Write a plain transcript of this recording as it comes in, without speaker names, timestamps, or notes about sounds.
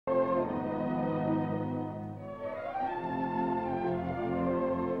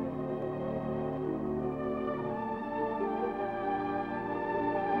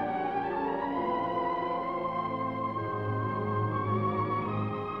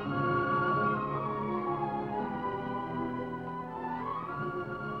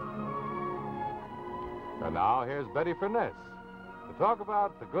And now here's Betty Furness to talk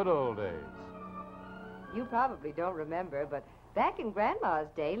about the good old days. You probably don't remember, but back in Grandma's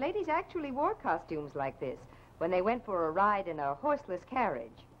day, ladies actually wore costumes like this when they went for a ride in a horseless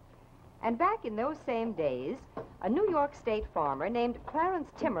carriage. And back in those same days, a New York State farmer named Clarence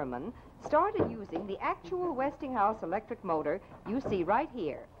Timmerman started using the actual Westinghouse electric motor you see right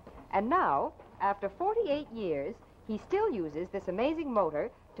here. And now, after 48 years, he still uses this amazing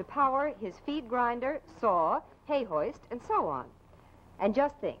motor to power his feed grinder, saw, hay hoist, and so on. And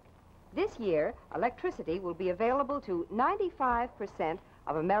just think, this year, electricity will be available to 95%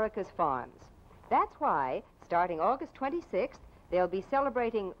 of America's farms. That's why, starting August 26th, they'll be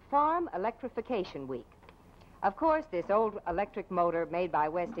celebrating Farm Electrification Week. Of course, this old electric motor made by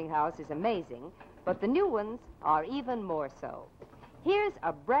Westinghouse is amazing, but the new ones are even more so. Here's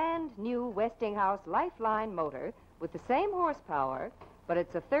a brand new Westinghouse Lifeline motor with the same horsepower, but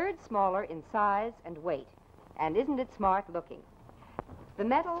it's a third smaller in size and weight. And isn't it smart looking? The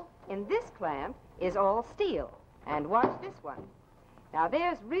metal in this clamp is all steel. And watch this one. Now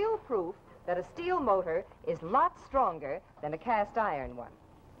there's real proof that a steel motor is lots stronger than a cast iron one.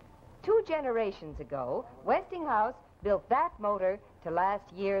 2 generations ago, Westinghouse built that motor to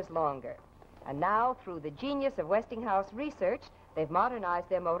last years longer. And now, through the genius of Westinghouse research, they've modernized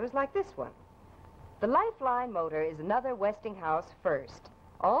their motors like this one. The Lifeline motor is another Westinghouse first.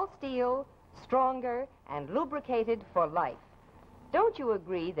 All steel, stronger, and lubricated for life. Don't you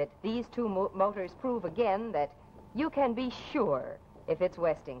agree that these two motors prove again that you can be sure if it's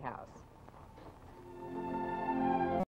Westinghouse?